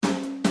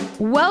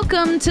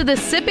Welcome to The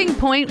Sipping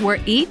Point, where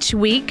each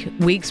week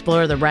we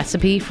explore the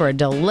recipe for a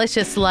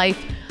delicious life.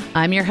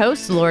 I'm your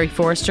host, Lori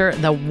Forster,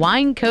 the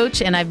wine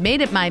coach, and I've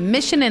made it my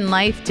mission in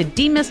life to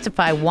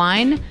demystify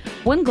wine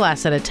one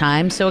glass at a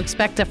time. So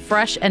expect a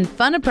fresh and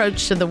fun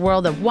approach to the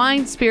world of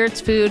wine, spirits,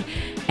 food,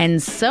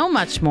 and so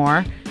much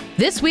more.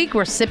 This week,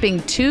 we're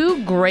sipping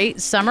two great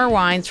summer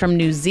wines from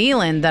New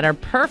Zealand that are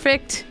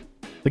perfect.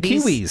 The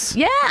Kiwis.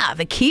 Yeah,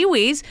 the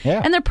Kiwis. Yeah.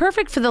 And they're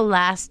perfect for the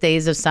last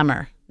days of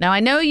summer. Now, I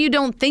know you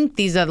don't think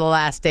these are the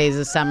last days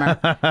of summer.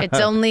 It's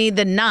only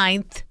the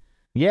 9th.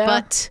 Yeah.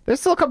 But there's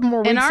still a couple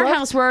more weeks in our left.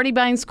 house, we're already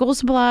buying school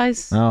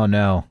supplies. Oh,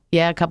 no.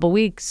 Yeah, a couple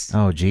weeks.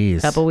 Oh,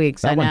 geez. Couple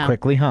weeks, That I went know.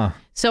 quickly, huh?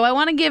 So I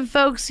want to give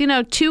folks,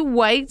 two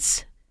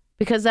whites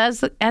because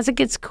as it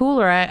gets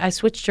cooler, I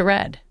switch to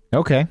red.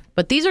 Okay.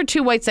 But these are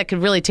two whites that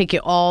could really take you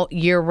all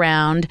year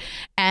round,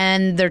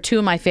 and they're two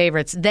of my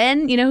favorites.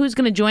 Then, you know who's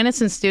going to join us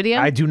in studio?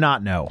 I do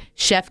not know.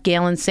 Chef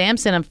Galen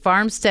Sampson of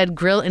Farmstead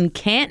Grill in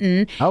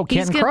Canton. Oh,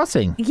 Canton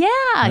Crossing. Yeah,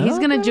 he's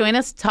going to Okay. join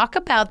us, talk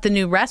about the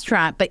new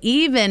restaurant. But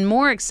even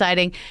more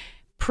exciting,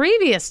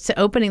 previous to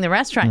opening the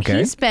restaurant, Okay.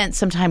 he spent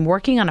some time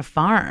working on a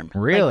farm.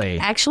 Really?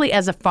 Like, actually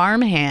as a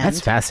farmhand. That's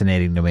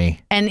fascinating to me.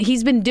 And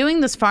he's been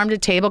doing this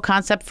farm-to-table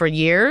concept for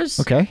years.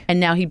 Okay.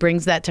 And now he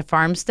brings that to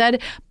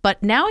Farmstead.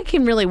 But now he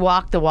can really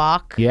walk the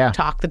walk, Yeah.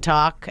 talk the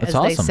talk, as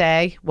That's they awesome.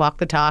 say. Walk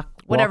the talk,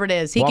 whatever it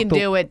is. He walk can the-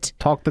 do it.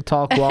 Talk the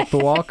talk, walk the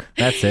walk.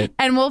 That's it.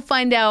 And we'll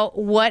find out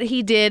what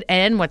he did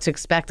and what to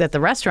expect at the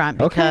restaurant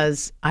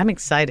because I'm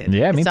excited.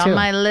 Yeah, me It's too. on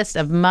my list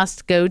of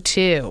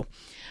must-go-to.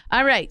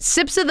 All right,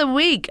 sips of the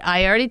week.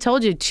 I already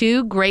told you,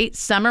 two great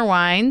summer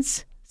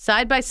wines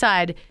side by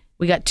side.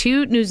 We got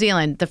two New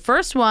Zealand. The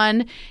first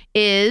one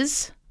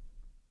is,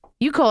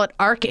 you call it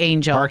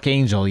Archangel.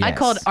 Archangel, yes. I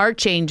call it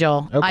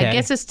Archangel. I Okay.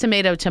 guess it's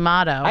tomato.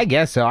 I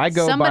guess so. I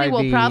go Somebody by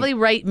will the... probably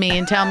write me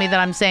and tell me that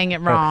I'm saying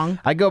it wrong.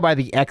 I go by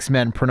the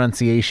X-Men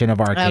pronunciation of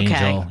Archangel.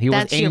 Okay, He was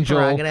that's your Angel,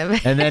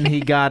 prerogative. and then he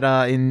got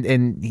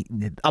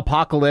in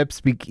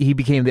Apocalypse. He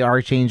became the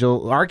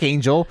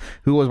Archangel,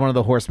 who was one of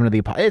the Horsemen of the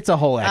Apocalypse. It's a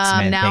whole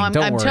X-Men Now thing. I'm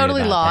Don't worry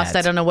totally about lost. that.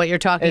 I don't know what you're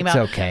talking It's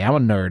about. okay. I'm a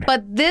nerd.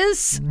 But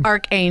this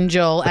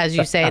Archangel, as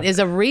you say it, is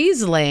a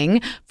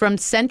Riesling from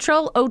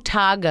Central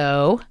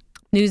Otago,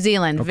 New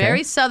Zealand.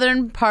 Very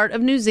southern part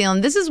of New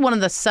Zealand. This is one of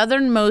the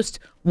southernmost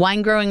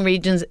wine growing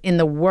regions in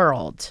the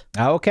world.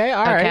 Okay,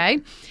 all right. Okay.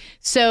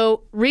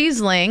 So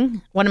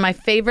Riesling, one of my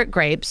favorite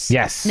grapes.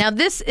 Yes. Now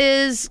this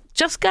is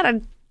just got a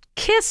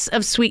kiss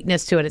of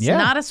sweetness to it. It's Yeah.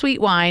 not a sweet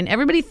wine.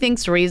 Everybody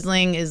thinks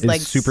Riesling is like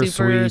super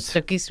sweet.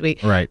 silky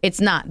sweet. Right. It's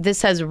not.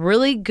 This has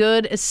really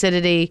good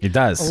acidity. It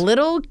does. A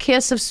little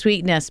kiss of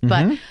sweetness,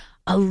 but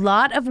a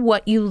lot of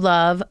what you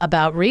love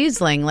about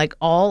Riesling, like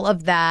all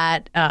of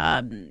that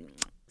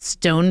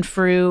stone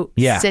fruit,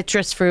 Yeah.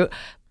 citrus fruit.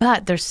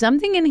 But there's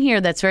something in here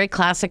that's very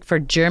classic for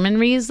German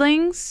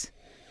Rieslings.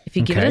 If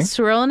you give it a Okay.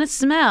 swirl and a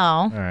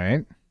smell, All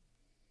right.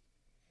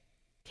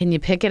 can you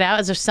pick it out?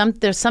 Is there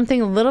there's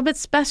something a little bit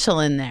special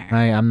in there?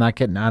 I'm not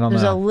getting. I don't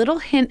There's a know. little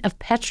hint of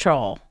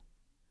petrol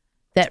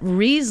that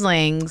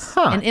Rieslings,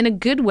 Huh. and in a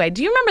good way.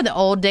 Do you remember the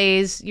old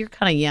days? You're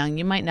kind of young,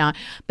 you might not.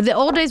 But the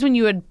old days when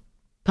you would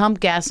pump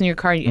gas in your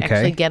car, you Okay.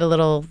 actually get a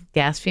little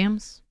gas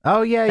fumes.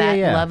 Oh yeah, That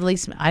yeah. lovely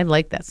smell. I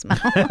like that smell.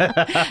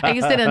 I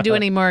guess they don't do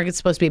anymore. It's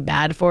supposed to be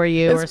bad for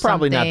you or It's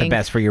probably not the something.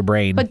 best for your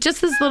brain. But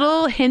just this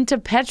little hint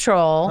of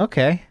petrol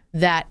okay,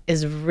 that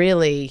is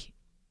really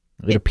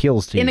it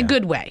appeals to you in a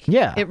good way.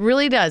 Yeah. It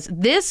really does.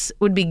 This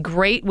would be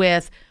great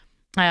with,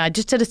 I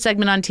just did a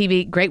segment on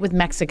TV, great with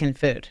Mexican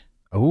food.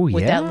 Oh yeah,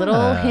 With that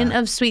little hint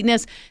of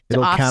sweetness to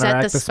It'll offset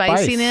counteract the the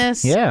spice.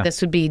 spiciness. Yeah. This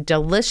would be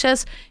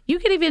delicious. You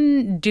could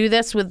even do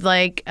this with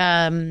like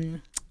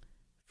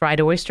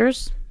fried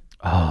oysters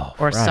Oh,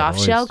 or fried soft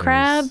shell oysters.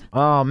 crab.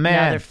 Oh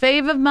man, Another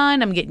fave of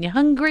mine. I'm getting you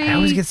hungry. I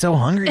always get so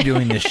hungry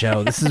doing this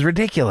show. This is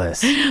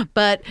ridiculous.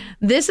 But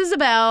this is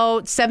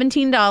about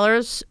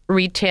 $17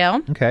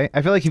 retail. Okay,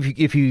 I feel like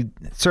if you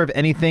serve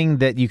anything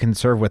that you can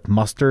serve with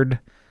mustard,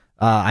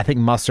 I think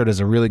mustard is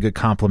a really good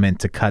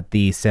complement to cut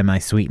the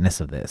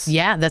semi-sweetness of this.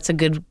 Yeah, that's a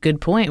good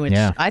point, which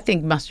Yeah. I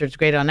think mustard's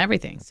great on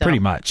everything. So Pretty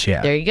much,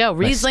 yeah. there you go. Nice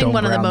Riesling, stone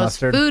one of the ground most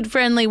mustard.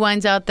 food-friendly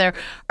wines out there.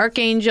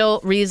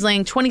 Archangel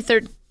Riesling,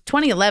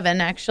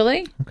 2011,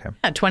 actually. Okay.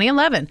 Yeah,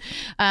 2011.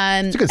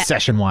 It's a good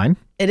session wine.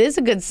 It is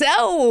a good...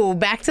 So,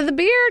 back to the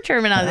beer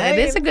terminology. It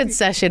is a good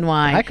session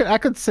wine. I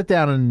could sit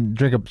down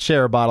and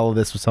share a bottle of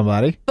this with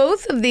somebody.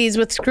 Both of these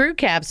with screw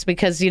caps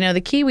because, the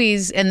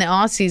Kiwis and the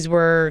Aussies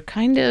were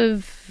kind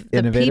of the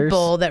Innovators.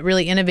 people that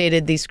really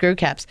innovated these screw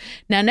caps.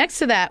 Now, next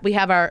to that, we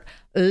have our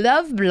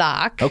Love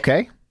Block.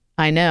 Okay.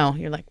 I know.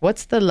 You're like,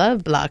 what's the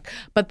Love Block?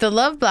 But the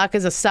Love Block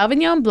is a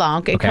Sauvignon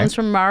Blanc. It Okay. comes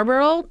from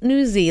Marlborough,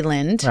 New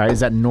Zealand. All right. Is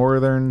that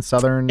northern,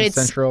 southern, It's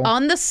central?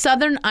 on the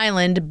southern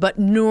island, but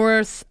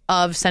north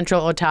of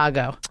Central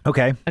Otago.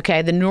 Okay.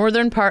 Okay, the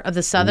northern part of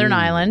the southern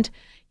island.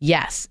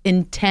 Yes,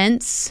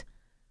 intense,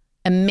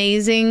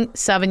 amazing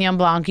Sauvignon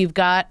Blanc. You've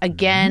got,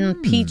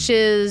 again,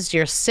 peaches,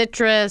 your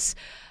citrus,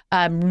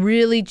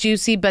 Really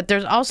juicy, but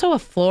there's also a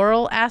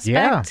floral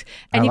aspect. Yeah,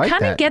 and I you like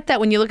kind of that. get that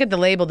when you look at the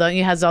label, don't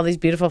you? It has all these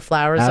beautiful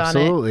flowers on it.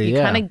 Absolutely, You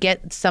yeah. kind of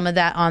get some of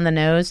that on the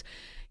nose.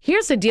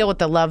 Here's the deal with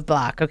the Love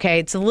Block, okay?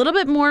 It's a little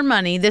bit more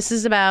money. This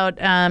is about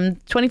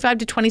 $25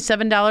 to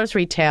 $27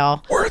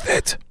 retail. Worth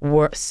it.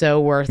 So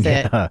worth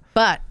Yeah. it.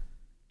 But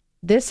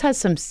this has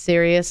some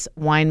serious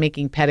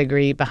winemaking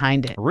pedigree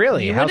behind it.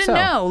 Really? You How wouldn't so?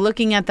 know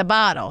looking at the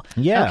bottle.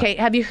 Yeah. Okay,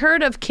 have you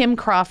heard of Kim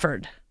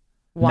Crawford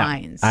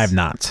wines? No, I have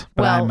not,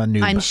 but Well, I'm a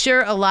noob. I'm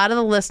sure a lot of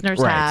the listeners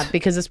Right. have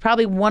because it's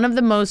probably one of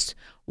the most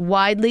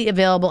widely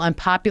available and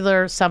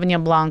popular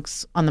Sauvignon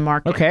Blancs on the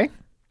market. Okay.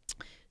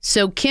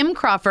 So Kim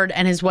Crawford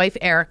and his wife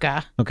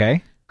Erica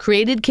Okay.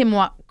 created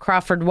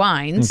Crawford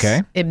Wines.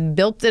 Okay. And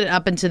built it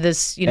up into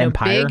this,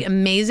 Empire. big,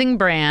 amazing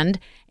brand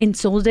and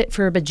sold it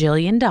for $1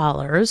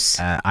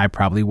 bajillion. I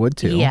probably would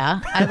too.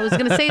 Yeah. I was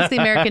going to say it's the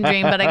American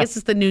dream, but I guess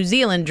it's the New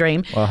Zealand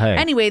dream. Well, hey.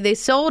 Anyway, they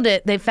sold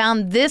it. They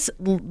found this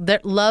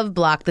Love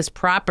Block, this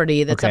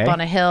property that's up Okay.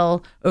 on a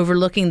hill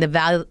overlooking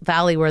the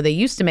valley where they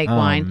used to make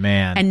wine.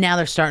 man. And now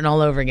they're starting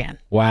all over again.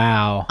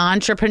 Wow.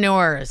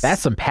 Entrepreneurs.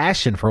 That's some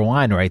passion for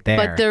wine right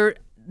there. But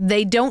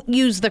they don't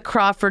use the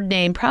Crawford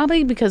name,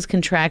 probably because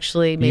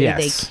contractually maybe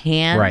they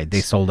can't. Right.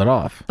 They sold it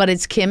off. But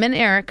it's Kim and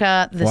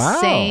Erica, the Wow.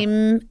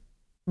 same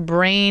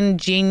brain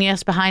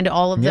genius behind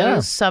all of Yeah.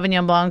 those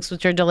Sauvignon Blancs,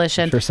 which are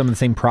delicious. Sure, some of the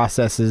same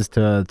processes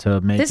to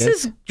make This it.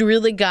 has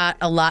really got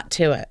a lot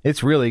to it.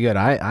 It's really good.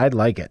 I'd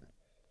like it.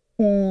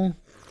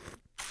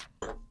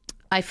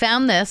 I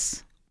found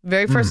this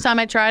very first time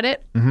I tried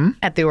it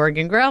at the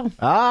Oregon Grill.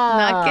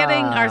 Ah. Not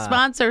kidding, our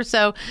sponsor.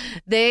 So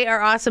they are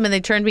awesome, and they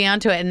turned me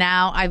onto it. And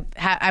now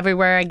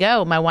everywhere I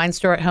go, my wine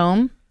store at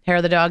home, Hair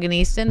of the Dog in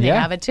Easton, they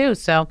Yeah. have it too.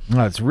 So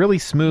No, it's really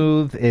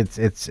smooth.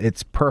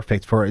 It's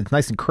perfect for it's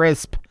nice and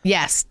crisp.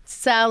 yes,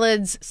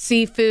 salads,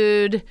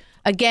 seafood,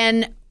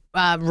 again,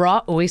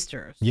 raw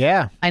oysters.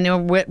 Yeah. I know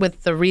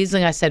with the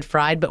Riesling I said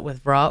fried, but with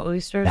raw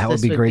oysters, That would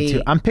this be great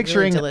too. I'm really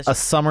picturing delicious. a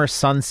summer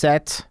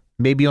sunset,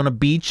 maybe on a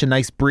beach, a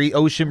nice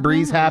ocean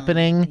breeze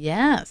happening.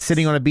 Yes.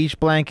 Sitting on a beach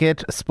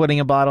blanket, splitting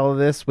a bottle of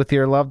this with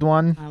your loved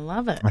one. I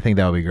love it. I think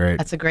that would be great.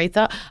 That's a great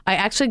thought. I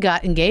actually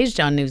got engaged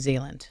on New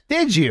Zealand.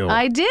 Did you?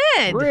 I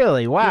did.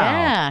 Really?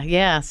 Wow.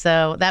 Yeah.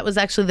 So that was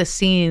actually the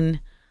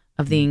scene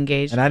of the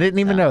engagement. And I didn't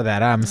even know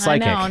that. I'm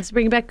psychic. I know. It's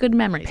bringing back good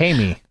memories. Pay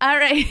me. All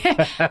right.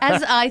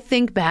 As I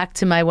think back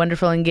to my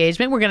wonderful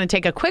engagement, we're going to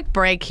take a quick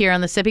break here on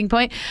The Sipping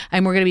Point,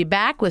 and we're going to be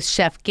back with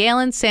Chef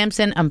Galen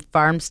Sampson on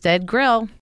Farmstead Grill.